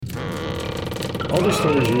All the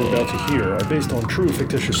stories you're about to hear are based on true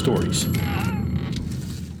fictitious stories.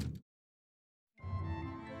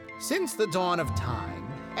 Since the dawn of time,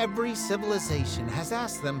 every civilization has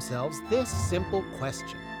asked themselves this simple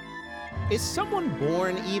question. Is someone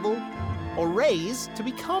born evil or raised to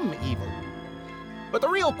become evil? But the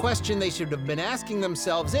real question they should have been asking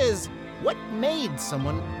themselves is, what made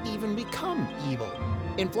someone even become evil?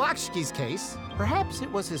 In Flaczki's case, perhaps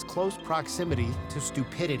it was his close proximity to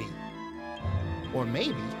stupidity. Or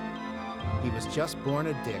maybe he was just born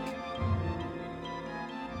a dick.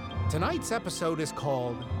 Tonight's episode is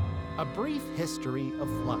called A Brief History of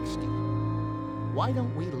Flaczki. Why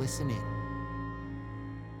don't we listen in?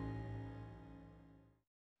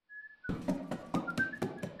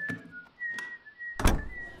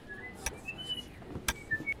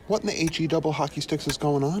 What in the HE double hockey sticks is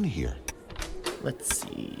going on here? Let's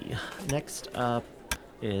see. Next up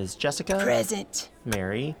is Jessica. Present.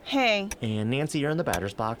 Mary. Hey. And Nancy, you're in the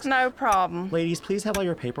batter's box. No problem. Ladies, please have all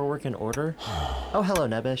your paperwork in order. Oh, hello,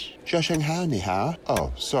 Nebish. 早上好, ni hao.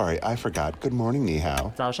 Oh, sorry, I forgot. Good morning, ni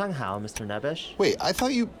hao. 早上好, Mr. Nebish. Wait, I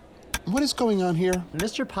thought you... What is going on here?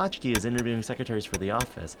 Mr. Potchki is interviewing secretaries for the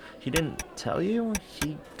office. He didn't tell you?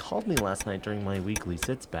 He called me last night during my weekly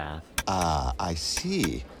sitz bath. Ah, I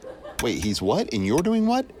see. Wait, he's what? And you're doing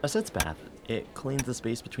what? A sitz bath. It cleans the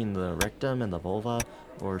space between the rectum and the vulva,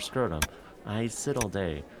 or scrotum. I sit all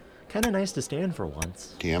day. Kinda nice to stand for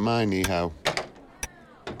once. TMI, ni hao.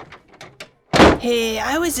 Hey,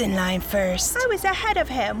 I was in line first. I was ahead of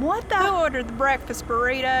him. What the? Who ordered the breakfast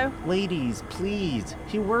burrito? Ladies, please.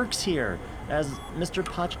 He works here as Mr.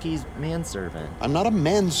 Potchki's manservant. I'm not a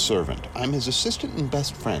manservant. I'm his assistant and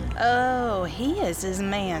best friend. Oh, he is his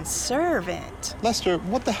manservant. Lester,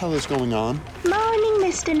 what the hell is going on? Morning,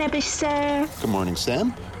 Mr. Nebish, sir. Good morning,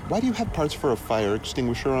 Sam. Why do you have parts for a fire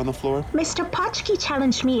extinguisher on the floor? Mr. Potchki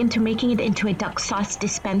challenged me into making it into a duck sauce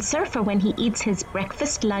dispenser for when he eats his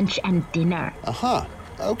breakfast, lunch, and dinner. Uh-huh.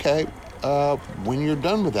 Okay. When you're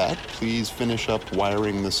done with that, please finish up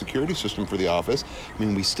wiring the security system for the office. I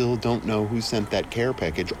mean, we still don't know who sent that care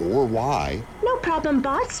package or why. No problem,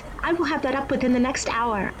 boss. I will have that up within the next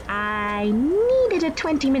hour. I needed a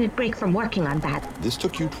 20-minute break from working on that. This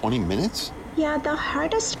took you 20 minutes? Yeah, the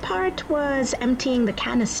hardest part was emptying the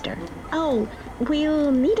canister. Oh,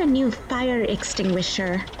 we'll need a new fire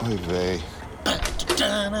extinguisher. Oy vey.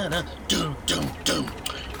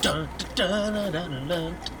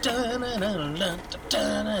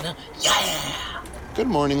 Yeah! Good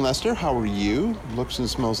morning, Lester. How are you? Looks and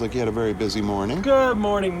smells like you had a very busy morning. Good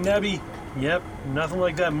morning, Nebby. Yep, nothing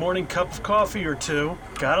like that morning cup of coffee or two.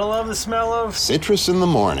 Gotta love the smell of... Citrus in the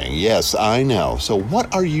morning. Yes, I know. So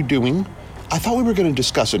what are you doing? I thought we were going to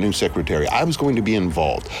discuss a new secretary. I was going to be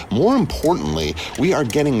involved. More importantly, we are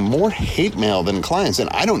getting more hate mail than clients, and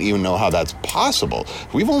I don't even know how that's possible.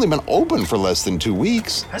 We've only been open for less than 2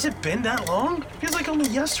 weeks. Has it been that long? Feels like only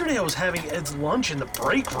yesterday I was having Ed's lunch in the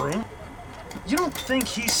break room. You don't think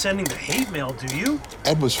he's sending the hate mail, do you?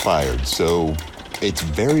 Ed was fired, so it's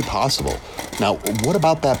very possible. Now, what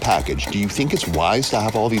about that package? Do you think it's wise to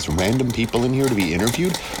have all these random people in here to be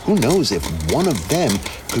interviewed? Who knows if one of them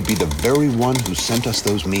could be the very one who sent us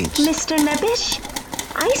those meats? Mr. Nebish,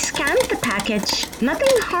 I scanned the package.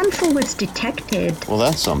 Nothing harmful was detected. Well,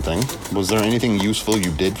 that's something. Was there anything useful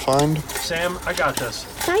you did find? Sam, I got this.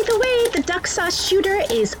 By the way, the duck sauce shooter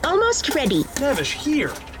is almost ready. Nevish,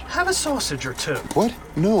 here. Have a sausage or two. What?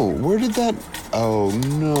 No, where did that... Oh,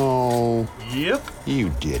 no. Yep. You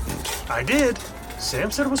didn't. I did.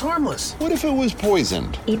 Sam said it was harmless. What if it was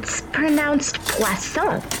poisoned? It's pronounced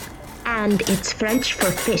poisson, and it's French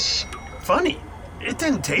for fish. Funny. It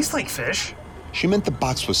didn't taste like fish. She meant the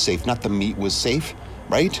box was safe, not the meat was safe.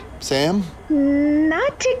 Right, Sam?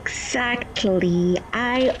 Not exactly.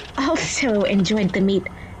 I also enjoyed the meat.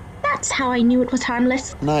 That's how I knew it was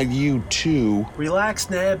harmless. Not you, too. Relax,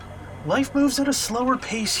 Neb. Life moves at a slower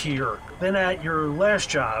pace here than at your last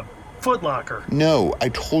job, Foot Locker. No, I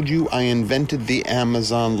told you I invented the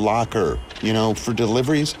Amazon locker. You know, for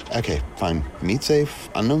deliveries. Okay, fine. Meat safe,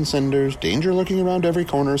 unknown senders, danger lurking around every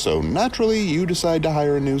corner, so naturally you decide to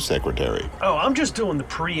hire a new secretary. Oh, I'm just doing the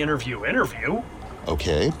pre-interview interview.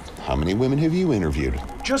 Okay, how many women have you interviewed?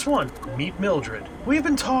 Just one. Meet Mildred. We've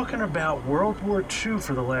been talking about World War II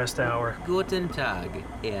for the last hour. Guten Tag,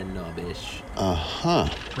 Herr Nobish. Uh-huh.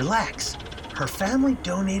 Relax. Her family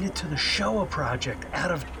donated to the Shoah Project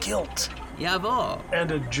out of guilt. Jawohl.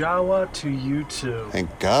 And a Jawa to you too.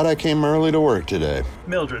 Thank God I came early to work today.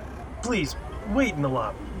 Mildred, please, wait in the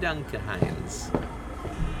lobby. Danke, Heinz.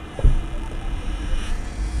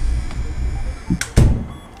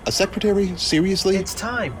 A secretary? Seriously? It's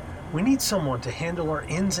time. We need someone to handle our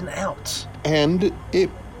ins and outs. And it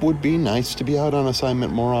would be nice to be out on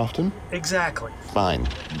assignment more often. Exactly. Fine.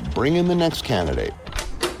 Bring in the next candidate.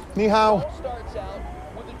 Ni hao. Starts out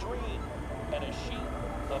with a dream and a sheet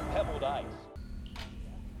of pebbled ice.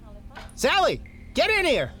 Sally, get in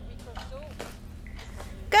here!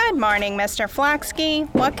 Good morning, Mr. Flaczki.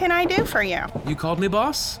 What can I do for you? You called me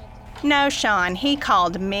boss? No, Sean, he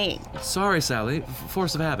called me. Sorry, Sally.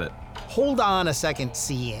 Force of habit. Hold on a second,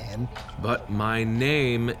 Cian. But my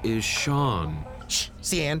name is Sean. Shh,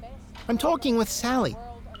 Cian. I'm talking with Sally.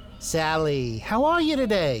 Sally, how are you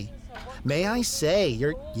today? May I say,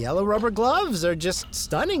 your yellow rubber gloves are just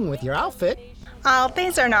stunning with your outfit. Oh,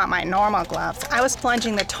 these are not my normal gloves. I was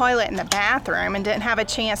plunging the toilet in the bathroom and didn't have a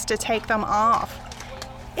chance to take them off.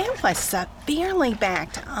 It was severely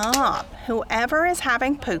backed up. Whoever is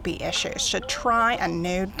having poopy issues should try a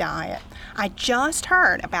new diet. I just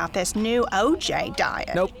heard about this new OJ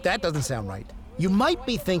diet. Nope, that doesn't sound right. You might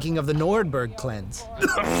be thinking of the Nordberg cleanse.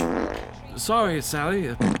 Sorry,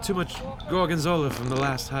 Sally. Too much gorgonzola from the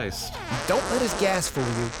last heist. Don't let his gas fool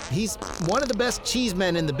you. He's one of the best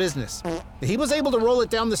cheesemen in the business. He was able to roll it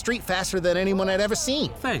down the street faster than anyone I'd ever seen.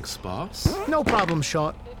 Thanks, boss. No problem,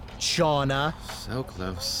 Shauna. So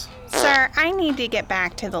close. Sir, I need to get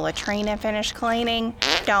back to the latrine and finish cleaning.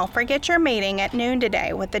 Don't forget your meeting at noon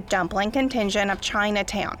today with the dumpling contingent of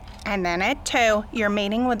Chinatown. And then at 2, you're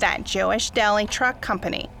meeting with that Jewish deli truck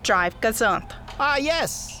company, Drive Gesund. Ah,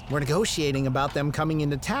 yes. We're negotiating about them coming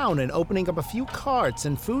into town and opening up a few carts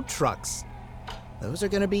and food trucks. Those are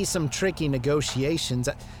going to be some tricky negotiations.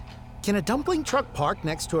 Can a dumpling truck park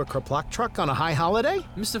next to a Kraplock truck on a high holiday?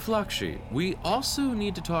 Mr. Flaczki, we also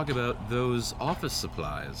need to talk about those office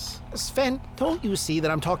supplies. Sven, don't you see that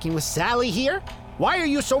I'm talking with Sally here? Why are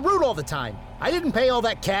you so rude all the time? I didn't pay all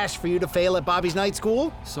that cash for you to fail at Bobby's night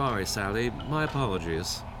school. Sorry, Sally. My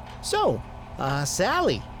apologies. So,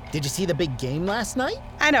 Sally, did you see the big game last night?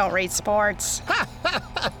 I don't read sports.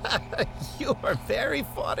 You are very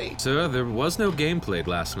funny. Sir, there was no game played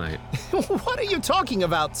last night. What are you talking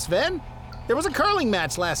about, Sven? There was a curling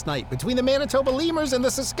match last night between the Manitoba Lemurs and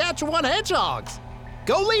the Saskatchewan Hedgehogs.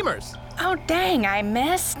 Go Lemurs! Oh, dang, I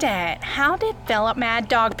missed it. How did Philip Mad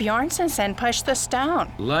Dog Bjornsson push the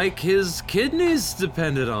stone? Like his kidneys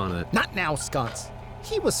depended on it. Not now, Sconce.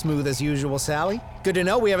 He was smooth as usual, Sally. Good to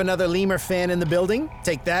know we have another lemur fan in the building.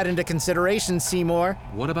 Take that into consideration, Seymour.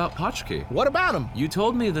 What about Potchki? What about him? You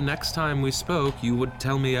told me the next time we spoke, you would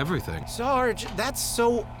tell me everything. Sarge, that's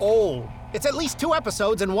so old. It's at least 2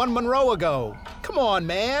 episodes and 1 Monroe ago. Come on,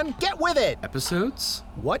 man. Get with it. Episodes?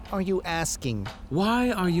 What are you asking?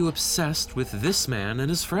 Why are you obsessed with this man and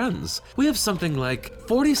his friends? We have something like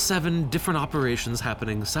 47 different operations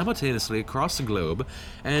happening simultaneously across the globe,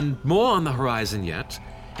 and more on the horizon yet,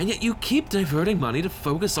 and yet you keep diverting money to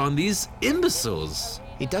focus on these imbeciles.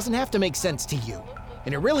 It doesn't have to make sense to you.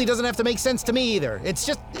 And it really doesn't have to make sense to me either. It's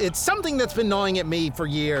something that's been gnawing at me for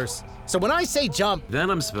years. So when I say jump... Then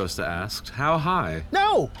I'm supposed to ask, how high?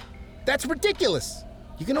 No! That's ridiculous.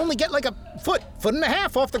 You can only get like a foot and a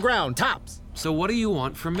half off the ground, tops. So what do you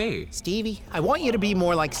want from me? Stevie, I want you to be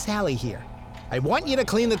more like Sally here. I want you to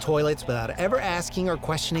clean the toilets without ever asking or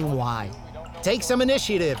questioning why. Take some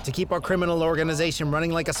initiative to keep our criminal organization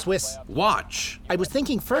running like a Swiss. Watch. I was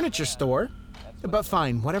thinking furniture store, but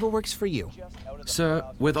fine, whatever works for you. Sir,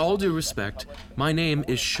 with all due respect, my name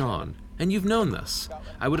is Sean, and you've known this.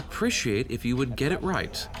 I would appreciate if you would get it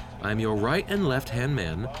right. I am your right and left-hand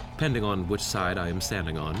man, depending on which side I am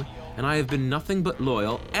standing on, and I have been nothing but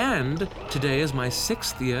loyal, and today is my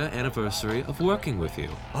 6th year anniversary of working with you.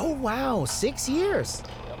 Oh wow, 6 years.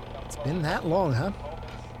 It's been that long, huh?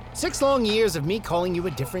 6 long years of me calling you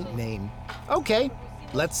a different name. Okay,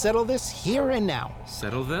 let's settle this here and now.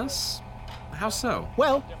 Settle this? How so?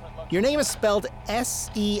 Well, your name is spelled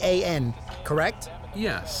S-E-A-N, correct?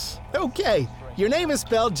 Yes. Okay, your name is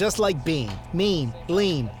spelled just like bean, mean,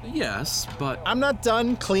 lean. Yes, but... I'm not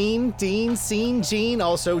done. Clean, Dean, Scene, Gene,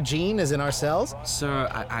 also Gene as in ourselves. Sir,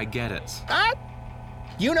 I get it. Ah!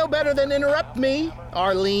 You know better than interrupt me,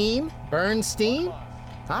 Arlene, Bernstein.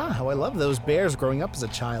 Ah, how I loved those bears growing up as a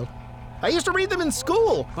child. I used to read them in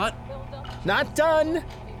school. But... Not done.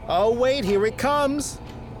 Oh, wait, here it comes.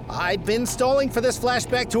 I've been stalling for this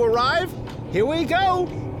flashback to arrive. Here we go.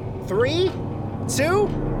 3, 2,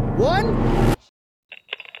 1.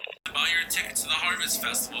 Buy your ticket to the Harvest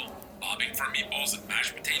Festival. Bobbing for meatballs and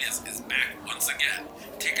mashed potatoes is back once again.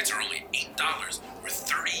 Tickets are only $8 or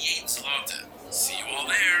 38 zloty. See you all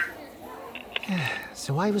there.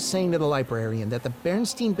 So I was saying to the librarian that the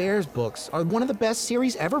Bernstein Bears books are one of the best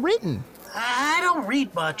series ever written. I don't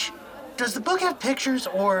read much. Does the book have pictures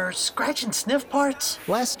or scratch and sniff parts?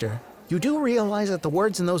 Lester, You do realize that the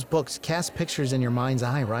words in those books cast pictures in your mind's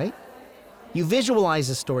eye, right? You visualize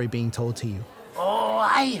the story being told to you. Oh,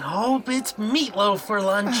 I hope it's meatloaf for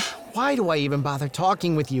lunch. Why do I even bother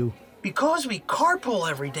talking with you? Because we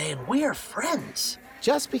carpool every day and we are friends.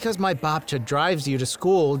 Just because my babcha drives you to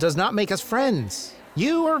school does not make us friends.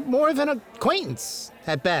 You are more of an acquaintance,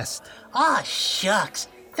 at best. Ah, shucks.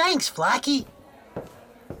 Thanks, Flacky.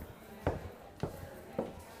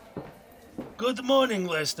 Good morning,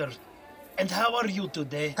 Lester. And how are you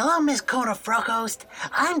today? Hello, Miss Kona Frokost.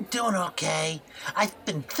 I'm doing okay. I've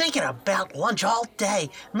been thinking about lunch all day.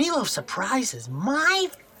 Meatloaf surprise is my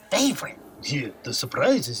favorite. Yeah, the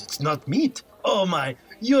surprise is it's not meat. Oh my,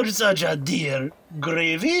 you're such a dear.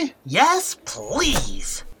 Gravy? Yes,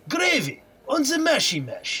 please. Gravy on the Mashy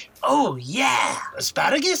mash. Oh, yeah.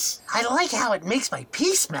 Asparagus? I like how it makes my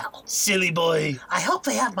pee smell. Silly boy. I hope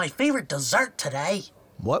they have my favorite dessert today.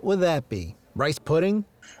 What would that be? Rice pudding?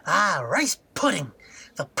 Ah, rice pudding.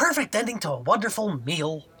 The perfect ending to a wonderful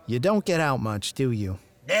meal. You don't get out much, do you?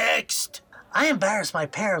 Next. I embarrass my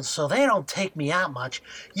parents so they don't take me out much.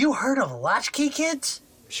 You heard of Flaczki kids?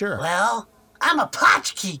 Sure. Well, I'm a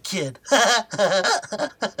Potchki kid.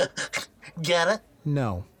 Get it?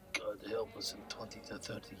 No. God help us in 20 to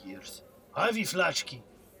 30 years. Ivy Flaczki,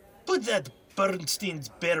 put that Bernstein's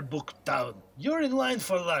Bear book down. You're in line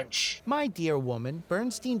for lunch. My dear woman,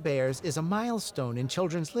 Bernstein Bears is a milestone in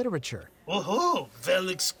children's literature. Oh, well,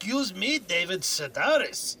 excuse me, David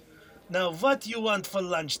Sedaris. Now, what you want for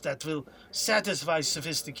lunch that will satisfy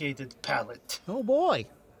sophisticated palate? Oh boy,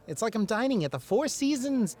 it's like I'm dining at the Four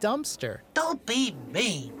Seasons dumpster. Don't be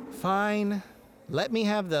mean. Fine. Let me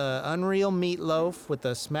have the unreal meatloaf with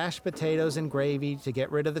the smashed potatoes and gravy to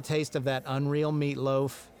get rid of the taste of that unreal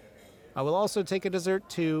meatloaf. I will also take a dessert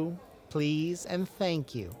too, please and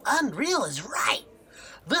thank you. Unreal is right.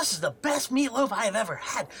 This is the best meatloaf I've ever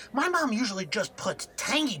had. My mom usually just puts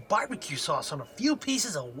tangy barbecue sauce on a few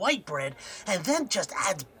pieces of white bread and then just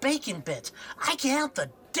adds bacon bits. I count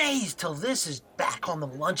the days till this is back on the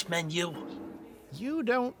lunch menu. You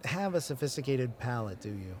don't have a sophisticated palate, do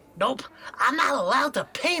you? Nope, I'm not allowed to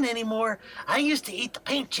paint anymore. I used to eat the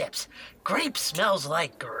paint chips. Grape smells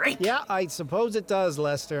like grape. Yeah, I suppose it does,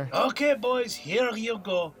 Lester. Okay, boys, here you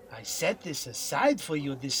go. I set this aside for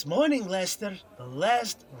you this morning, Lester. The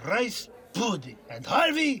last rice pudding. And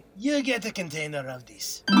Harvey, you get a container of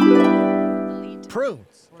this.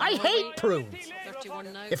 Prunes. I hate prunes.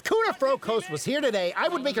 If Kuna Frokos was here today, I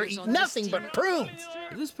would make her eat nothing but prunes.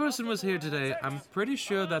 If this person was here today, I'm pretty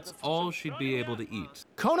sure that's all she'd be able to eat.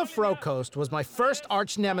 Kona Frokos was my first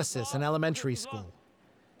arch nemesis in elementary school.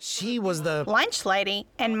 She was the lunch lady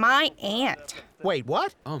and my aunt. Wait,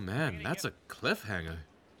 what? Oh man, that's a cliffhanger.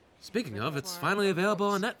 Speaking of, it's finally available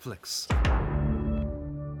on Netflix.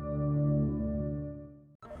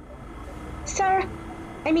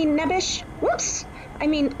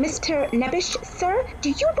 Mr. Nebish, sir, do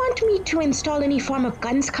you want me to install any form of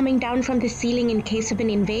guns coming down from the ceiling in case of an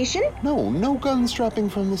invasion? No guns dropping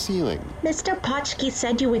from the ceiling. Mr. Potchki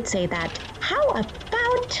said you would say that. How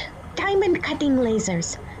about diamond-cutting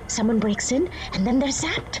lasers? Someone breaks in, and then they're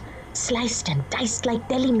zapped, sliced and diced like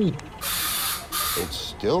deli meat. It's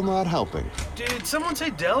still not helping. Did someone say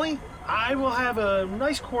deli? I will have a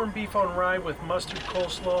nice corned beef on rye with mustard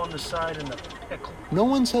coleslaw on the side and a pickle. No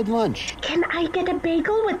one said lunch. Can I get a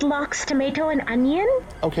bagel with lox, tomato, and onion?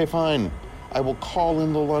 Okay, fine. I will call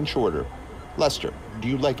in the lunch order. Lester, do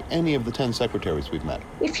you like any of the 10 secretaries we've met?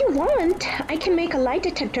 If you want, I can make a lie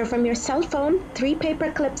detector from your cell phone, 3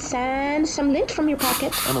 paper clips, and some lint from your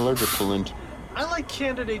pocket. I'm allergic to lint. I like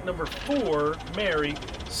candidate number 4, Mary,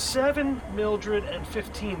 7, Mildred, and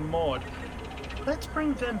 15, Maud. Let's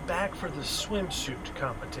bring them back for the swimsuit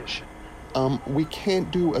competition. We can't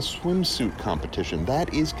do a swimsuit competition.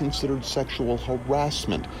 That is considered sexual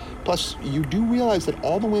harassment. Plus, you do realize that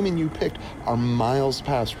all the women you picked are miles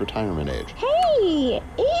past retirement age. Hey,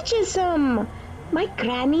 ageism! My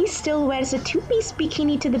granny still wears a 2-piece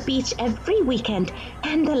bikini to the beach every weekend,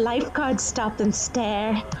 and the lifeguards stop and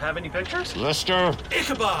stare. Have any pictures? Lester!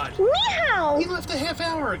 Ichabod! Meow! He left a half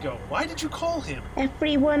hour ago. Why did you call him?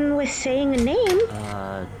 Everyone was saying a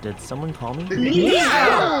name. Did someone call me?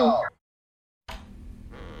 Meow!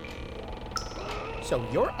 So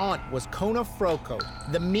your aunt was Kona Froko,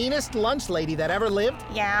 the meanest lunch lady that ever lived?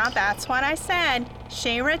 Yeah, that's what I said.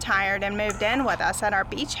 She retired and moved in with us at our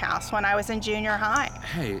beach house when I was in junior high.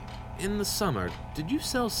 Hey, in the summer, did you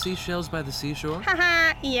sell seashells by the seashore?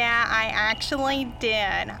 Haha, yeah, I actually did.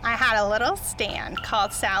 I had a little stand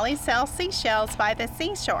called Sally Sells Seashells by the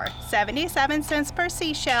Seashore. 77 cents per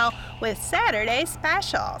seashell with Saturday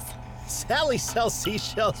specials. Sally sells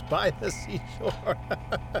seashells by the seashore.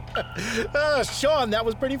 Sean, that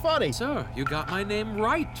was pretty funny. Sir, you got my name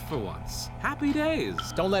right for once. Happy days.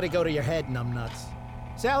 Don't let it go to your head, numbnuts.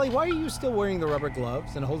 Sally, why are you still wearing the rubber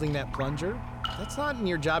gloves and holding that plunger? That's not in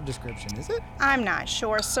your job description, is it? I'm not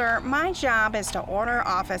sure, sir. My job is to order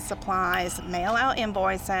office supplies, mail out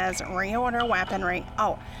invoices, reorder weaponry.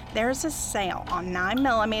 Oh, there's a sale on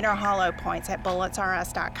 9mm hollow points at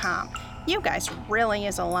bulletsrs.com. You guys really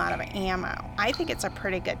use a lot of ammo. I think it's a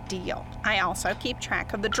pretty good deal. I also keep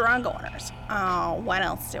track of the drug orders. Oh, what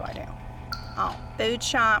else do I do? Oh, food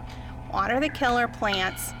shop, water the killer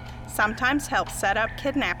plants, sometimes help set up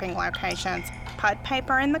kidnapping locations, put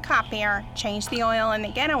paper in the copier, change the oil in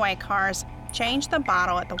the getaway cars, change the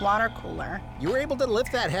bottle at the water cooler. You were able to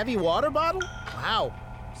lift that heavy water bottle? Wow.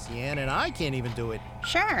 Sienna and I can't even do it.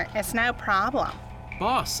 Sure, it's no problem.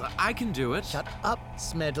 Boss, I can do it. Shut up,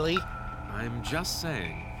 Smedley. I'm just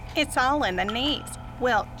saying. It's all in the knees.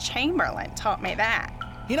 Will Chamberlain taught me that.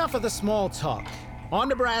 Enough of the small talk. On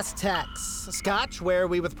to brass tacks. Scotch, where are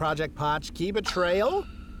we with Project Potchki betrayal?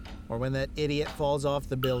 Or when that idiot falls off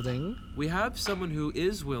the building? We have someone who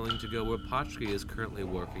is willing to go where Potchki is currently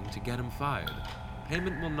working to get him fired.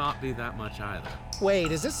 Payment will not be that much either.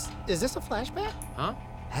 Wait, is this a flashback? Huh?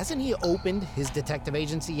 Hasn't he opened his detective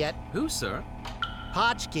agency yet? Who, sir?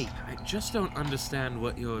 Potchki. I just don't understand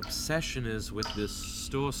what your obsession is with this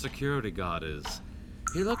store security guard is.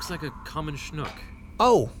 He looks like a common schnook.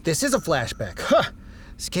 Oh, this is a flashback. Huh.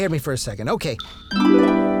 Scared me for a second. Okay.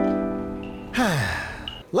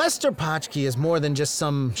 Lester Potchki is more than just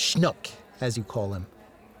some schnook, as you call him.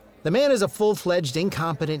 The man is a full-fledged,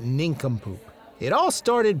 incompetent nincompoop. It all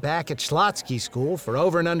started back at Flaczki school for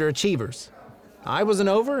over and underachievers. I was an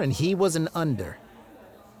over and he was an under.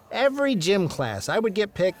 Every gym class, I would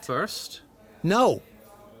get picked... First? No.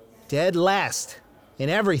 Dead last. In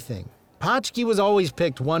everything. Potchki was always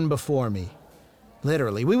picked one before me.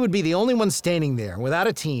 Literally, we would be the only ones standing there without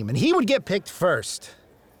a team, and he would get picked first.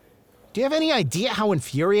 Do you have any idea how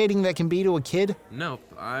infuriating that can be to a kid? Nope,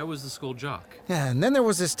 I was the school jock. Yeah, and then there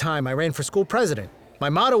was this time I ran for school president. My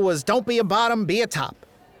motto was, don't be a bottom, be a top.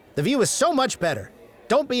 The view is so much better.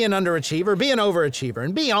 Don't be an underachiever, be an overachiever,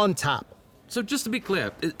 and be on top. So just to be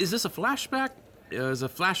clear, is this a flashback? Is a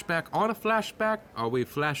flashback on a flashback? Are we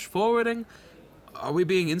flash forwarding? Are we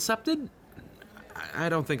being incepted? I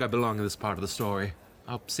don't think I belong in this part of the story.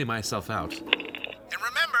 I'll see myself out. And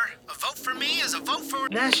remember, a vote for me is a vote for...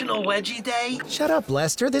 National Wedgie Day? Shut up,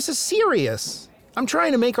 Lester. This is serious. I'm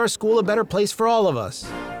trying to make our school a better place for all of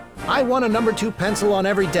us. I want a number 2 pencil on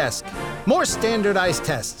every desk. More standardized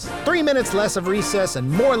tests. 3 minutes less of recess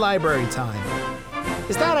and more library time.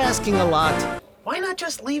 Is that asking a lot? Why not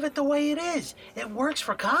just leave it the way it is? It works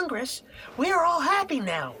for Congress. We are all happy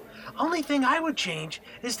now. Only thing I would change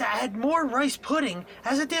is to add more rice pudding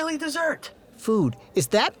as a daily dessert. Food. Is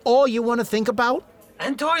that all you want to think about?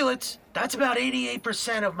 And toilets. That's about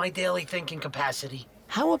 88% of my daily thinking capacity.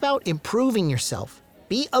 How about improving yourself?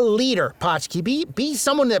 Be a leader, Potchki. Be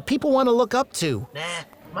someone that people want to look up to. Nah,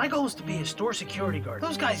 my goal is to be a store security guard.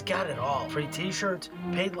 Those guys got it all. Free t-shirts,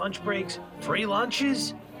 paid lunch breaks, free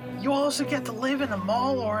lunches. You also get to live in a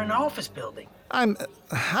mall or an office building.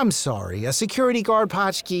 I'm sorry, a security guard,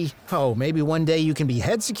 Potchki? Oh, maybe one day you can be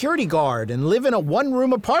head security guard and live in a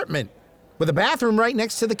one-room apartment with a bathroom right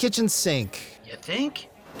next to the kitchen sink. You think?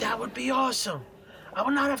 That would be awesome. I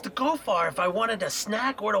would not have to go far if I wanted a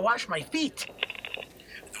snack or to wash my feet.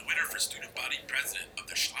 The winner for student body president of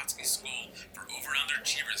the Flaczki School for Over and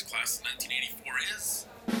Underachievers class of 1984 is...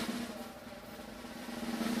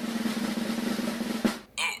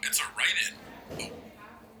 Oh, it's a write-in. Oh,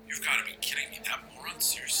 you've got to be kidding me. That moron?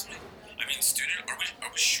 Seriously? I mean, student, are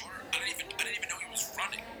we sure? I didn't even know he was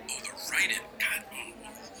running. Oh, the write-in. God,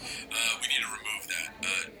 we need to remove that.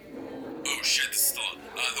 Oh shit, this is still on.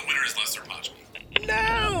 The winner is Lester Potchki.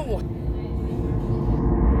 No!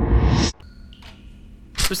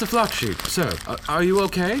 Mr. Flaczki, sir, are you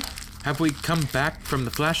okay? Have we come back from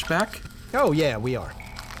the flashback? Oh, yeah, we are.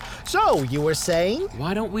 So, you were saying?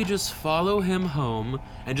 Why don't we just follow him home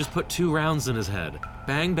and just put 2 rounds in his head?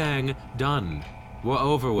 Bang, bang, done. We're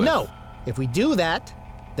over with. No. If we do that,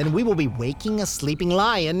 then we will be waking a sleeping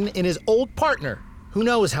lion in his old partner. Who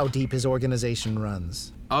knows how deep his organization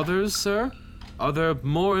runs? Others, sir? Are there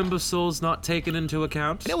more imbeciles not taken into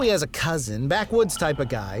account? You know, he has a cousin, backwoods type of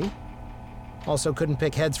guy. Also couldn't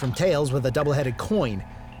pick heads from tails with a double-headed coin.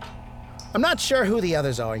 I'm not sure who the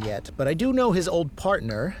others are yet, but I do know his old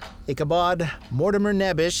partner, Ichabod Mortimer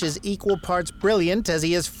Nebish, is equal parts brilliant as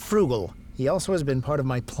he is frugal. He also has been part of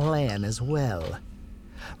my plan as well.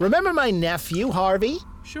 Remember my nephew, Harvey?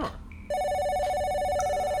 Sure.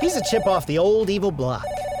 He's a chip off the old evil block.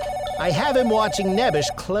 I have him watching Nebish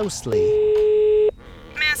closely.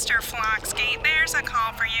 Mr. Flaczki, there's a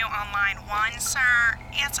call for you on line 1, sir.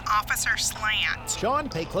 It's Officer Slant. Sean,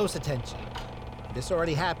 pay close attention. This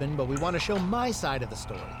already happened, but we want to show my side of the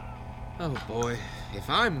story. Oh boy, if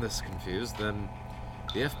I'm this confused, then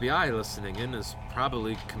the FBI listening in is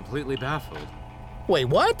probably completely baffled. Wait,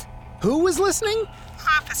 what? Who was listening?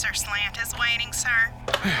 Officer Slant is waiting, sir.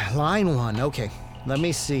 Line 1, okay. Let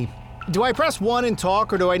me see. Do I press 1 and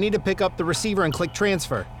talk, or do I need to pick up the receiver and click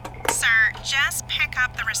transfer? Sir, just pick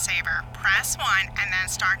up the receiver, press 1, and then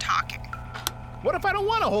start talking. What if I don't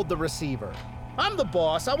want to hold the receiver? I'm the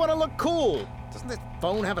boss. I want to look cool. Doesn't this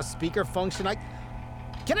phone have a speaker function?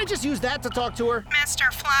 Can I just use that to talk to her?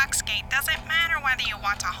 Mr. Flaczki, does it matter whether you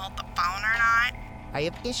want to hold the phone or not? I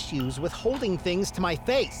have issues with holding things to my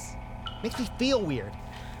face. Makes me feel weird.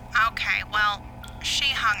 Okay, well, she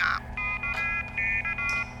hung up.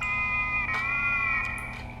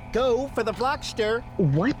 Go for the Flockster.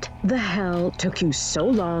 What the hell took you so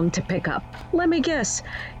long to pick up? Let me guess,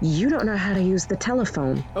 you don't know how to use the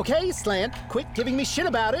telephone. Okay, Slant, quit giving me shit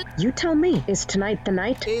about it. You tell me, is tonight the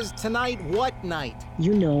night? Is tonight what night?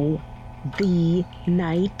 You know, the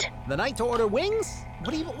night. The night to order wings?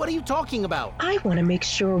 What are you talking about? I want to make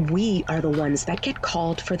sure we are the ones that get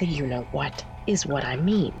called for the you-know-what, is what I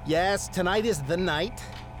mean. Yes, tonight is the night.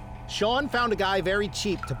 Sean found a guy very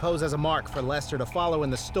cheap to pose as a mark for Lester to follow in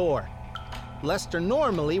the store. Lester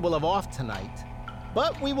normally will have off tonight,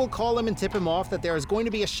 but we will call him and tip him off that there is going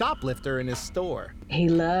to be a shoplifter in his store. He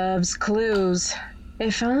loves clues.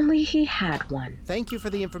 If only he had one. Thank you for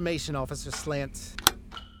the information, Officer Slant.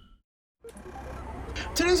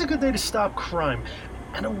 Today's a good day to stop crime,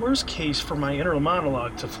 and a worse case for my inner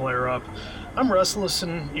monologue to flare up. I'm restless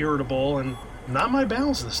and irritable, and not my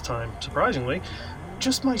bowels this time, surprisingly.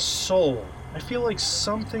 Just my soul. I feel like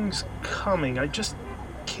something's coming. I just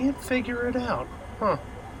can't figure it out. Huh.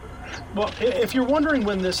 Well, if you're wondering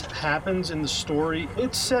when this happens in the story,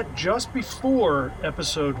 it's set just before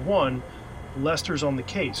episode 1, Lester's on the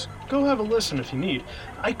case. Go have a listen if you need.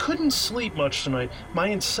 I couldn't sleep much tonight. My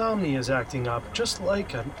insomnia is acting up, just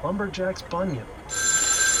like a lumberjack's bunion.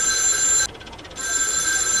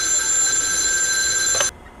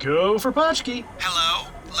 Go for Potchki. Hello,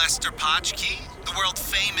 Lester Potchki, the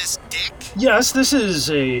world-famous Dick? Yes, this is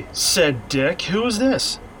a said Dick. Who is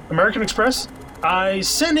this? American Express? I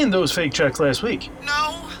sent in those fake checks last week.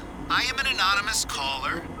 No, I am an anonymous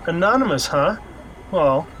caller. Anonymous, huh?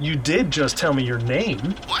 Well, you did just tell me your name.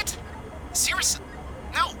 What? Seriously?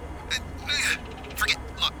 No.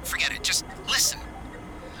 Forget it. Just listen.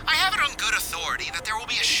 I have it on good authority that there will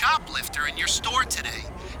be a shoplifter in your store today.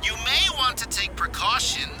 You may want to take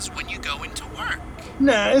precautions when you go into work.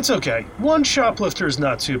 Nah, it's okay. One shoplifter is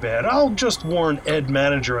not too bad. I'll just warn Ed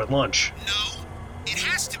manager at lunch. No, it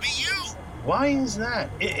has to be you. Why is that?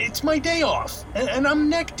 It's my day off, and I'm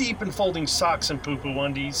neck deep in folding socks and poo-poo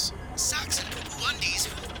undies. Socks and poo-poo undies?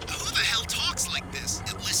 Who the hell talks like this?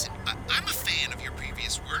 Listen, I'm a fan of your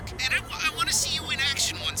previous work, and I want to see you in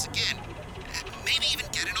action once again. Maybe even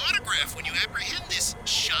get an autograph when you apprehend this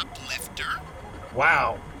shoplifter.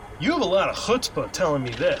 Wow, you have a lot of chutzpah telling me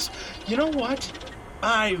this. You know what?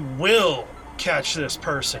 I will catch this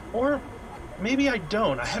person. Or maybe I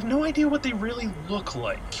don't. I have no idea what they really look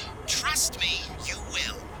like. Trust me, you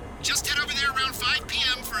will. Just head over there around 5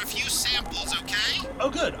 p.m. for a few samples, okay? Oh,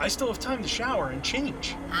 good. I still have time to shower and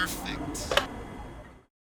change. Perfect.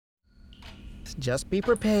 Just be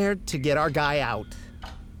prepared to get our guy out.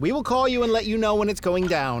 We will call you and let you know when it's going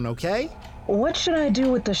down, okay? What should I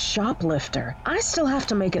do with the shoplifter? I still have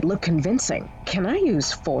to make it look convincing. Can I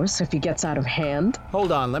use force if he gets out of hand?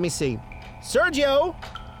 Hold on, let me see. Sergio,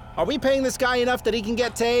 are we paying this guy enough that he can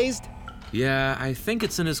get tased? Yeah, I think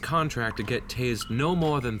it's in his contract to get tased no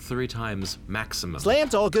more than 3 times maximum.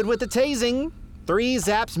 Slant, all good with the tasing. 3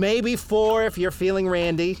 zaps, maybe 4 if you're feeling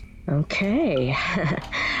randy. Okay.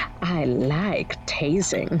 I like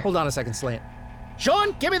tasing. Hold on a second, Slant.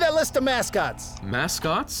 Sean, give me that list of mascots.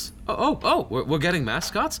 Mascots? Oh, we're getting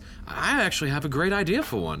mascots? I actually have a great idea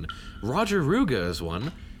for one. Roger Ruger is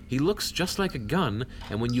one. He looks just like a gun,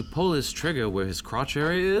 and when you pull his trigger where his crotch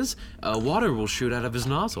area is, water will shoot out of his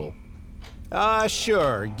nozzle.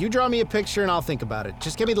 Sure. You draw me a picture and I'll think about it.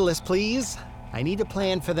 Just give me the list, please. I need a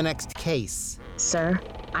plan for the next case. Sir,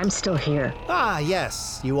 I'm still here. Ah,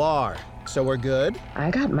 yes, you are. So we're good?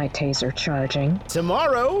 I got my taser charging.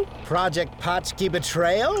 Tomorrow, Project Potchki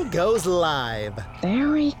Betrayal goes live.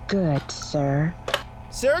 Very good, sir.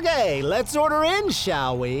 Sergey, let's order in,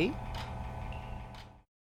 shall we?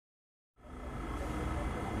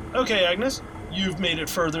 Okay, Agnes. You've made it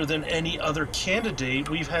further than any other candidate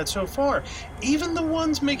we've had so far. Even the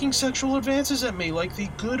ones making sexual advances at me like the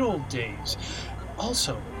good old days.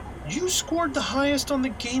 Also, you scored the highest on the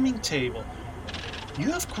gaming table.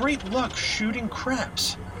 You have great luck shooting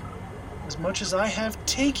craps. As much as I have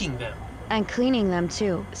taking them. And cleaning them,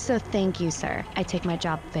 too. So thank you, sir. I take my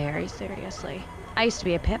job very seriously. I used to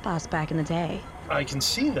be a pit boss back in the day. I can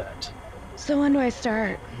see that. So when do I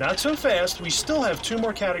start? Not so fast. We still have 2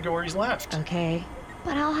 more categories left. Okay.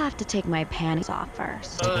 But I'll have to take my panties off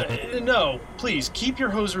first. No. Please, keep your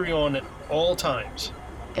hosiery on at all times.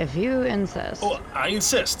 If you insist. Oh, I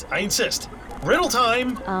insist. Riddle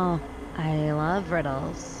time! Oh, I love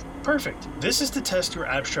riddles. Perfect. This is to test your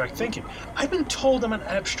abstract thinking. I've been told I'm an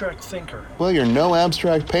abstract thinker. Well, you're no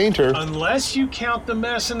abstract painter. Unless you count the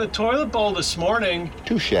mess in the toilet bowl this morning.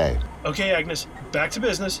 Touché. Okay, Agnes, back to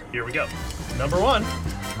business. Here we go. Number 1,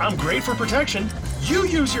 I'm great for protection. You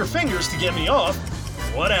use your fingers to get me off.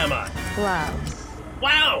 What am I? Gloves.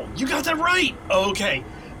 Wow, you got that right. Okay,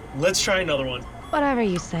 let's try another one. Whatever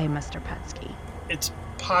you say, Mr. Potchki. It's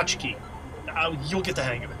Potchki. You'll get the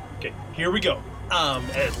hang of it. Okay, here we go. I'm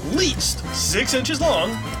at least 6 inches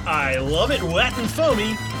long. I love it wet and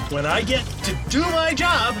foamy. When I get to do my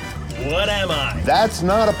job, what am I? That's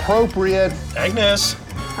not appropriate. Agnes.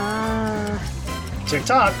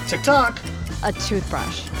 Tick-tock, tick-tock. A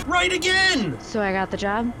toothbrush. Right again! So I got the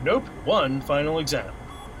job? Nope, one final exam.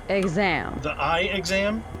 Exam. The eye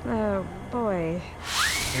exam? Oh, boy.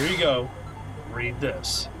 Here you go. Read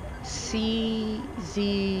this. CZYNSTASZ.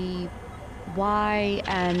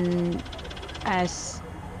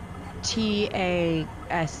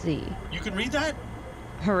 You can read that?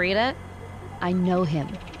 Read it? I know him.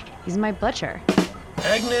 He's my butcher.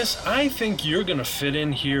 Agnes, I think you're gonna fit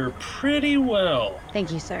in here pretty well.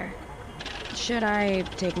 Thank you, sir. Should I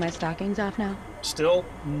take my stockings off now? Still,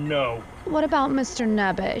 no. What about Mr.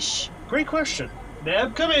 Nebbish? Great question.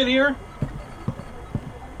 Neb, come in here.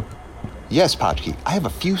 Yes, Potchki, I have a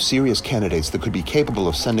few serious candidates that could be capable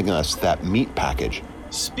of sending us that meat package.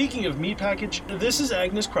 Speaking of meat package, this is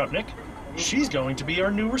Agnes Krupnik. She's going to be our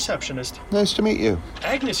new receptionist. Nice to meet you.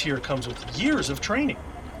 Agnes here comes with years of training.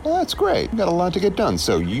 Well, that's great. Got a lot to get done,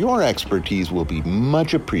 so your expertise will be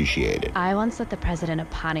much appreciated. I once let the president of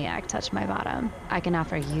Pontiac touch my bottom. I can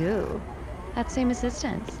offer you that same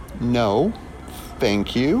assistance. No,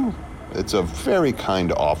 thank you. It's a very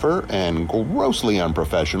kind offer and grossly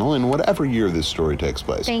unprofessional in whatever year this story takes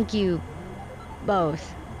place. Thank you,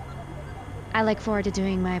 both. I look forward to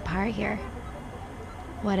doing my part here.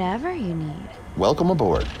 Whatever you need. Welcome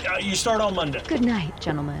aboard. You start on Monday. Good night,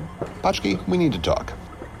 gentlemen. Potchki, we need to talk.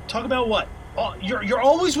 Talk about what? Oh, you're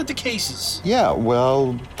always with the cases. Yeah,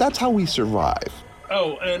 well, that's how we survive.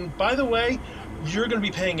 Oh, and by the way, you're going to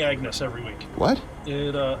be paying Agnes every week. What?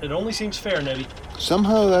 It only seems fair, Nettie.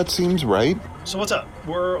 Somehow that seems right. So what's up?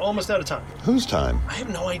 We're almost out of time. Whose time? I have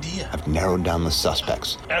no idea. I've narrowed down the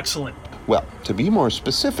suspects. Excellent. Well, to be more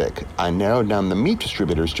specific, I narrowed down the meat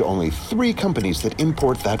distributors to only 3 companies that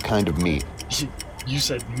import that kind of meat. You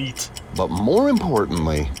said meat. But more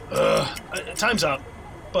importantly... Time's up.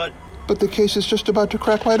 But the case is just about to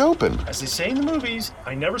crack wide open. As they say in the movies,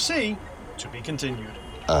 I never see. To be continued.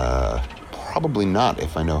 Probably not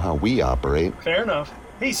if I know how we operate. Fair enough.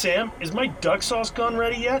 Hey, Sam, is my duck sauce gun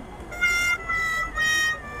ready yet?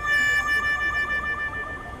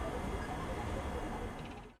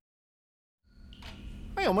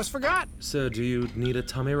 I almost forgot. So, do you need a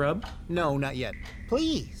tummy rub? No, not yet.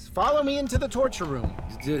 Please, follow me into the torture room.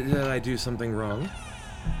 Did I do something wrong?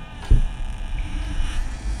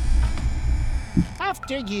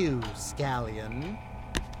 After you, Scallion.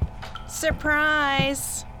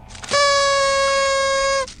 Surprise!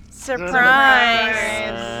 Surprise!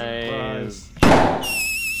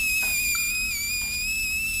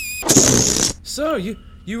 So, you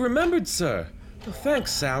remembered, sir. Well,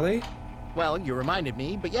 thanks, Sally. Well, you reminded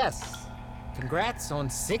me, but yes. Congrats on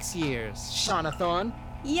 6 years, Shaunathorn.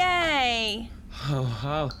 Yay!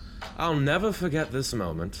 Oh, I'll never forget this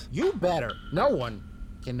moment. You better. No one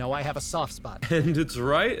can know I have a soft spot. And it's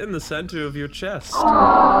right in the center of your chest.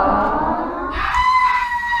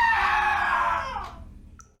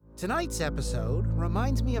 Tonight's episode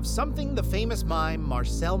reminds me of something the famous mime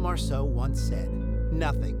Marcel Marceau once said.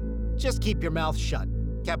 Nothing. Just keep your mouth shut.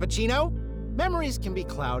 Cappuccino? Memories can be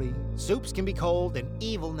cloudy, soups can be cold, and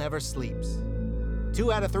evil never sleeps.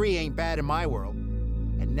 2 out of 3 ain't bad in my world.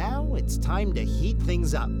 And now it's time to heat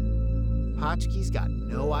things up. Potchki's got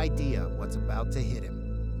no idea what's about to hit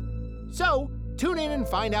him. So, tune in and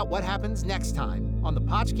find out what happens next time on the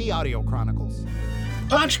Potchki Audio Chronicles.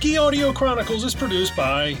 Potchki Audio Chronicles is produced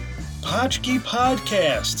by Potchki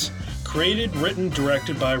Podcasts. Created, written,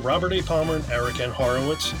 directed by Robert A. Palmer and Eric N.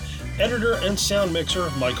 Horowitz. Editor and sound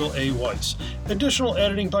mixer, Michael A. Weiss. Additional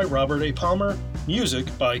editing by Robert A. Palmer. Music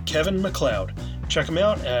by Kevin MacLeod. Check him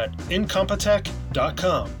out at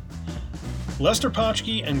incompetech.com. Lester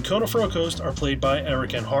Potchki and Kona Frokost are played by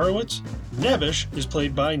Eric N. Horowitz. Nebish is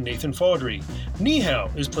played by Nathan Faudry.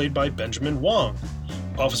 Nihao is played by Benjamin Wong.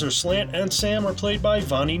 Officer Slant and Sam are played by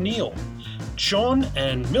Vonnie Neal. Sean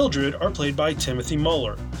and Mildred are played by Timothy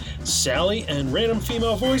Moeller. Sally and random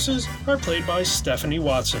female voices are played by Stephanie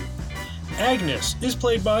Watson. Agnes is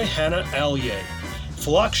played by Hannah Allier.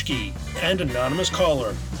 Flaczki and Anonymous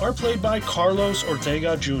Caller are played by Carlos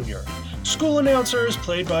Ortega Jr. School Announcer is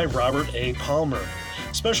played by Robert A. Palmer.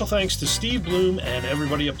 Special thanks to Steve Bloom and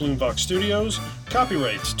everybody at Bloombox Studios.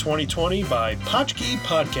 Copyrights 2020 by Potchki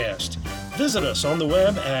Podcast. Visit us on the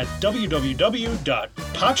web at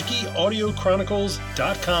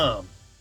www.potchkiaudiochronicles.com.